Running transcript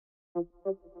In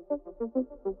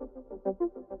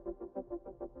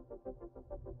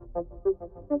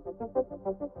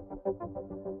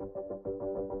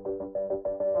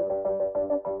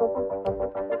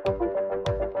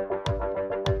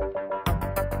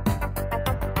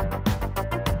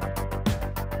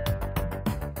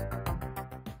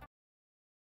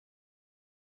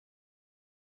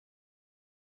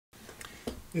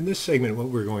this segment, what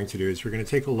we're going to do is we're going to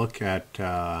take a look at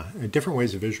different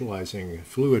ways of visualizing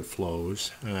fluid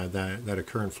flows that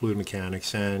occur in fluid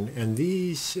mechanics. And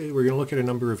these, we're going to look at a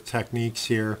number of techniques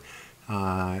here,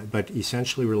 but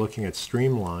essentially we're looking at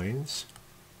streamlines,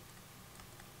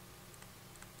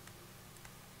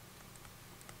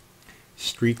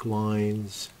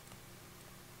 streaklines,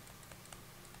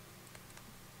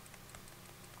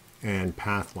 and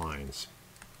pathlines.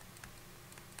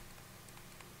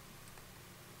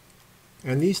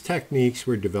 And these techniques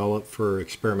were developed for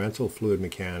experimental fluid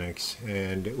mechanics,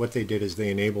 and what they did is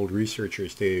they enabled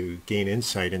researchers to gain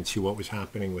insight into what was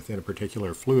happening within a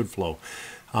particular fluid flow.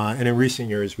 And in recent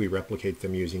years we replicate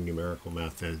them using numerical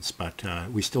methods, but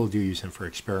we still do use them for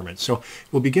experiments. So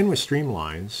we'll begin with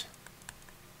streamlines.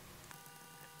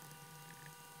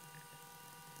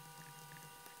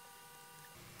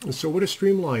 So what a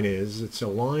streamline is, it's a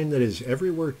line that is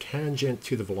everywhere tangent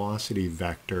to the velocity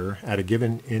vector at a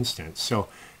given instance. So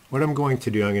what I'm going to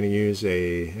do, I'm going to use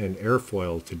an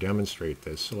airfoil to demonstrate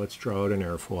this. So let's draw out an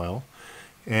airfoil,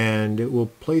 and we'll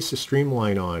place a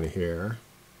streamline on here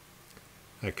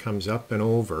that comes up and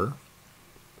over.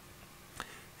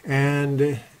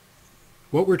 And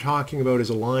what we're talking about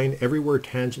is a line everywhere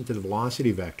tangent to the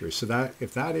velocity vector. So that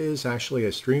if that is actually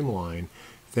a streamline,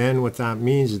 then what that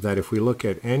means is that if we look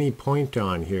at any point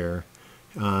on here,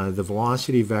 the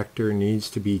velocity vector needs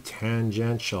to be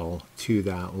tangential to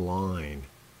that line.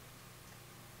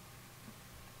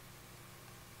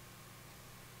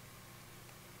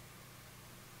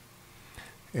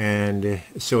 And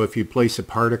so if you place a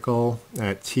particle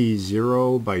at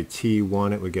t0 by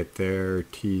t1, it would get there,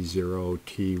 t0,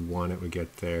 t1, it would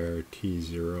get there,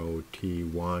 t0,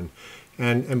 t1.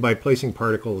 And by placing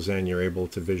particles in, you're able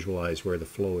to visualize where the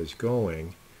flow is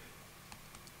going.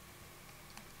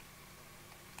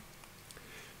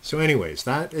 So anyways,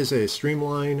 that is a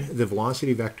streamline. The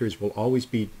velocity vectors will always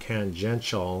be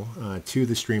tangential to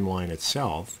the streamline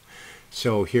itself.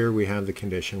 So here we have the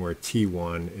condition where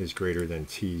t1 is greater than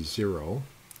t0.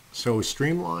 So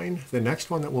streamline, the next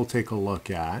one that we'll take a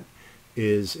look at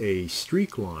is a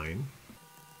streakline.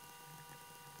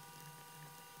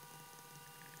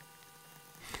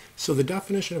 So the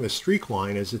definition of a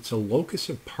streakline is it's a locus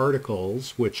of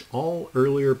particles which all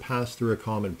earlier pass through a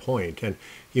common point. And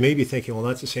you may be thinking, well,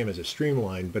 that's the same as a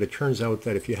streamline, but it turns out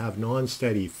that if you have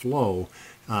non-steady flow,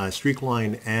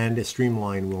 streakline and a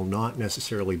streamline will not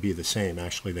necessarily be the same.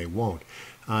 Actually, they won't.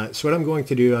 So what I'm going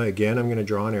to do, again, I'm going to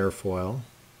draw an airfoil.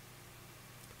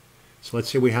 So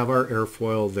let's say we have our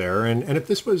airfoil there, and if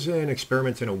this was an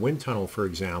experiment in a wind tunnel, for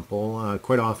example,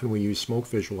 quite often we use smoke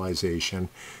visualization.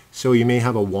 So you may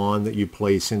have a wand that you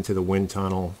place into the wind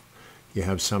tunnel. You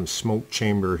have some smoke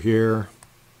chamber here.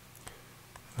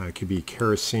 It could be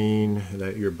kerosene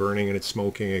that you're burning and it's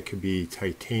smoking. It could be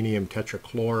titanium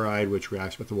tetrachloride, which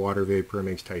reacts with the water vapor and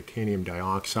makes titanium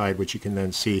dioxide, which you can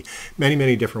then see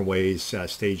many different ways,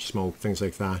 stage smoke, things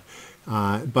like that.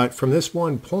 But from this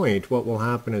one point, what will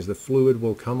happen is the fluid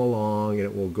will come along and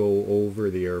it will go over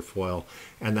the airfoil,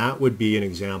 and that would be an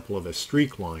example of a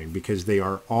streak line because they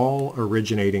are all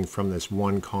originating from this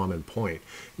one common point.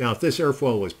 Now, if this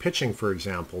airfoil was pitching, for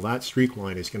example, that streak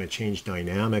line is going to change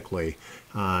dynamically,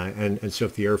 and so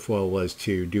if the airfoil was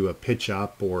to do a pitch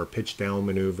up or a pitch down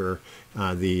maneuver,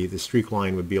 the streak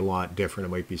line would be a lot different.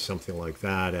 It might be something like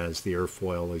that as the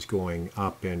airfoil is going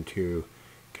up into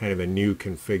kind of a new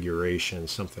configuration,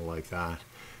 something like that,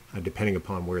 depending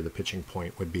upon where the pitching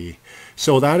point would be.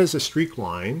 So that is a streak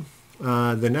line.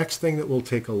 The next thing that we'll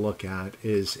take a look at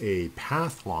is a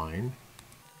path line.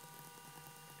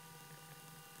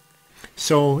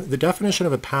 So the definition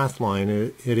of a path line,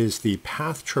 it is the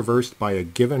path traversed by a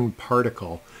given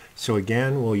particle. So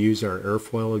again, we'll use our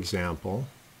airfoil example.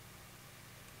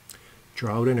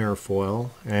 Draw out an airfoil,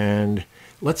 and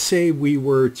let's say we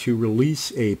were to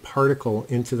release a particle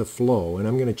into the flow, and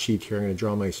I'm going to cheat here. I'm going to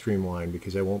draw my streamline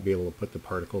because I won't be able to put the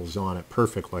particles on it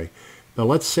perfectly. But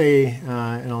let's say,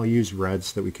 and I'll use red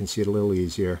so that we can see it a little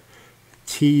easier,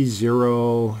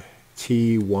 T0,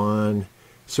 T1.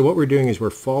 So what we're doing is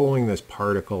we're following this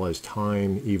particle as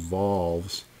time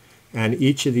evolves, and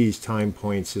each of these time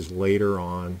points is later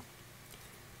on.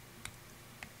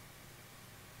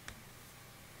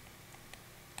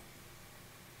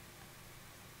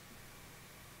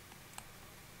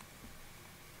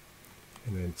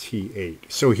 and then T8.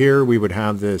 So here we would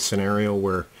have the scenario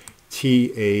where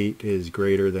T8 is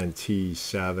greater than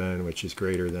T7, which is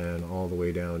greater than all the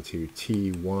way down to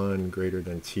T1 greater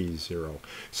than T0.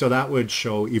 So that would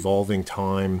show evolving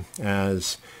time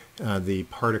as the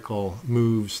particle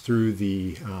moves through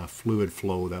the fluid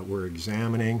flow that we're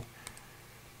examining.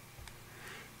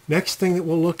 Next thing that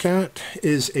we'll look at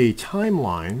is a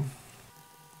timeline.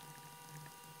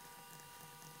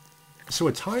 So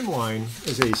a timeline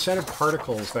is a set of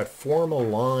particles that form a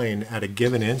line at a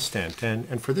given instant.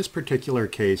 And for this particular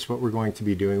case, what we're going to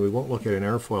be doing, we won't look at an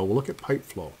airfoil, we'll look at pipe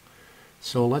flow.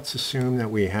 So let's assume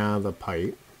that we have a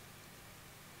pipe.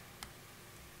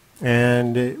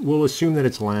 And we'll assume that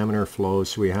it's laminar flow,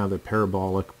 so we have the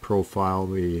parabolic profile,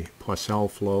 the Poisson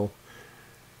flow.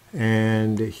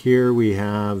 And here we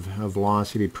have a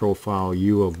velocity profile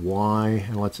u of y,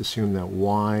 and let's assume that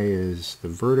y is the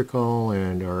vertical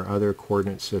and our other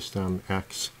coordinate system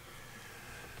x.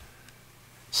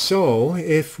 So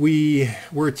if we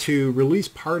were to release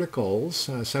particles,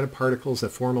 a set of particles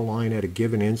that form a line at a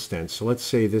given instant, so let's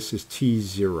say this is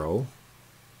t0,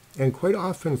 and quite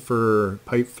often for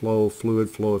pipe flow, fluid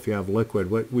flow, if you have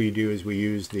liquid, what we do is we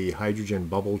use the hydrogen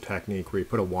bubble technique where you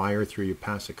put a wire through, you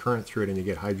pass a current through it, and you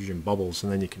get hydrogen bubbles,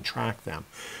 and then you can track them.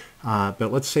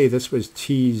 But let's say this was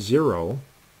T0.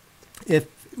 If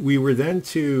we were then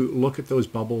to look at those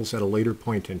bubbles at a later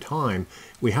point in time,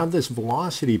 we have this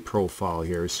velocity profile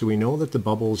here, so we know that the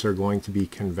bubbles are going to be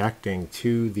convecting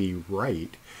to the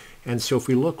right. And so if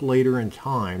we look later in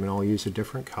time, and I'll use a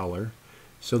different color,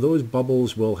 so those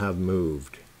bubbles will have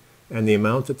moved, and the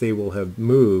amount that they will have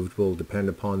moved will depend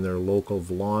upon their local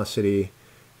velocity,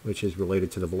 which is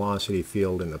related to the velocity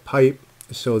field in the pipe.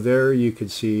 So there you could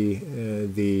see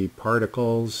the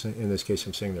particles, in this case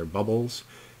I'm saying they're bubbles,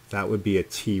 that would be a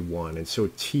T1, and so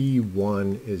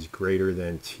T1 is greater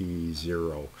than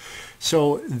T0.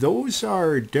 So those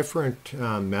are different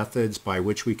methods by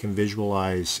which we can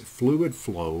visualize fluid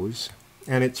flows,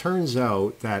 and it turns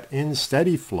out that in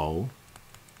steady flow,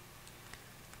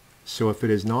 so if it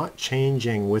is not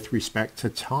changing with respect to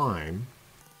time,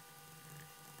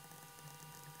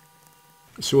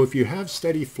 so if you have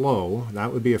steady flow,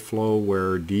 that would be a flow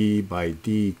where d by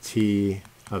dt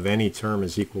of any term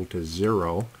is equal to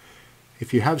 0.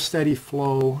 If you have steady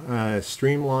flow,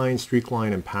 streamline,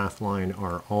 streakline, and pathline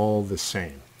are all the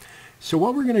same. So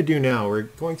what we're going to do now, we're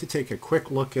going to take a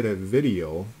quick look at a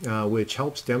video which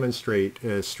helps demonstrate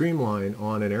a streamline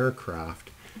on an aircraft.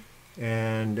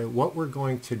 And what we're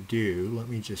going to do, let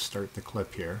me just start the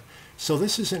clip here. So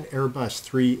this is an Airbus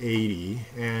 380,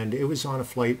 and it was on a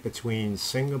flight between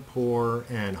Singapore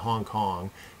and Hong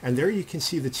Kong. And there you can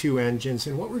see the two engines.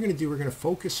 And what we're going to do, we're going to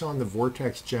focus on the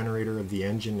vortex generator of the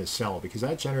engine nacelle, because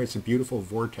that generates a beautiful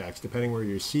vortex, depending where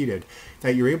you're seated,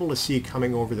 that you're able to see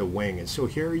coming over the wing. And so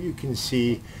here you can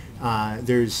see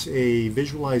there's a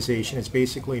visualization. It's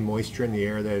basically moisture in the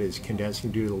air that is condensing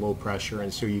due to the low pressure,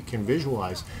 and so you can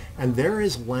visualize. And there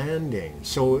is landing.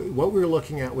 So what we were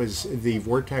looking at was the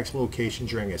vortex location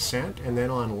during ascent and then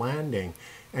on landing.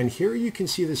 And here you can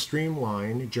see the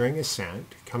streamline during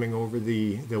ascent coming over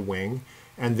the wing.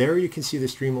 And there you can see the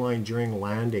streamline during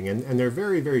landing, and they're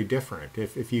very, very different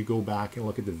if you go back and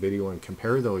look at the video and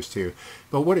compare those two.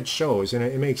 But what it shows, and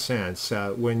it makes sense,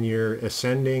 when you're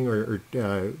ascending or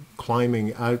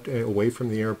climbing out away from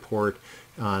the airport,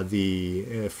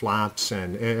 the flaps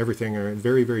and everything are in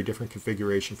very, very different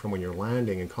configuration from when you're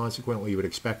landing, and consequently you would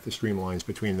expect the streamlines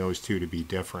between those two to be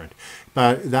different.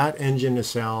 But that engine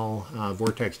nacelle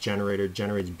vortex generator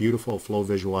generates beautiful flow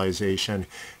visualization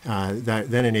that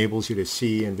then enables you to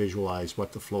see and visualize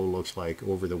what the flow looks like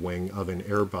over the wing of an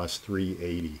Airbus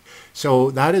 380. So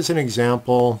that is an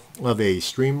example of a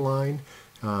streamline.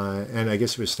 And I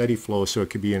guess it was steady flow, so it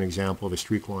could be an example of a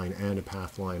streakline and a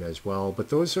pathline as well. But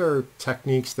those are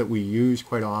techniques that we use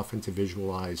quite often to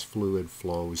visualize fluid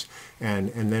flows and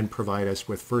then provide us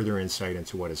with further insight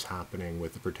into what is happening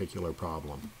with a particular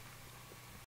problem.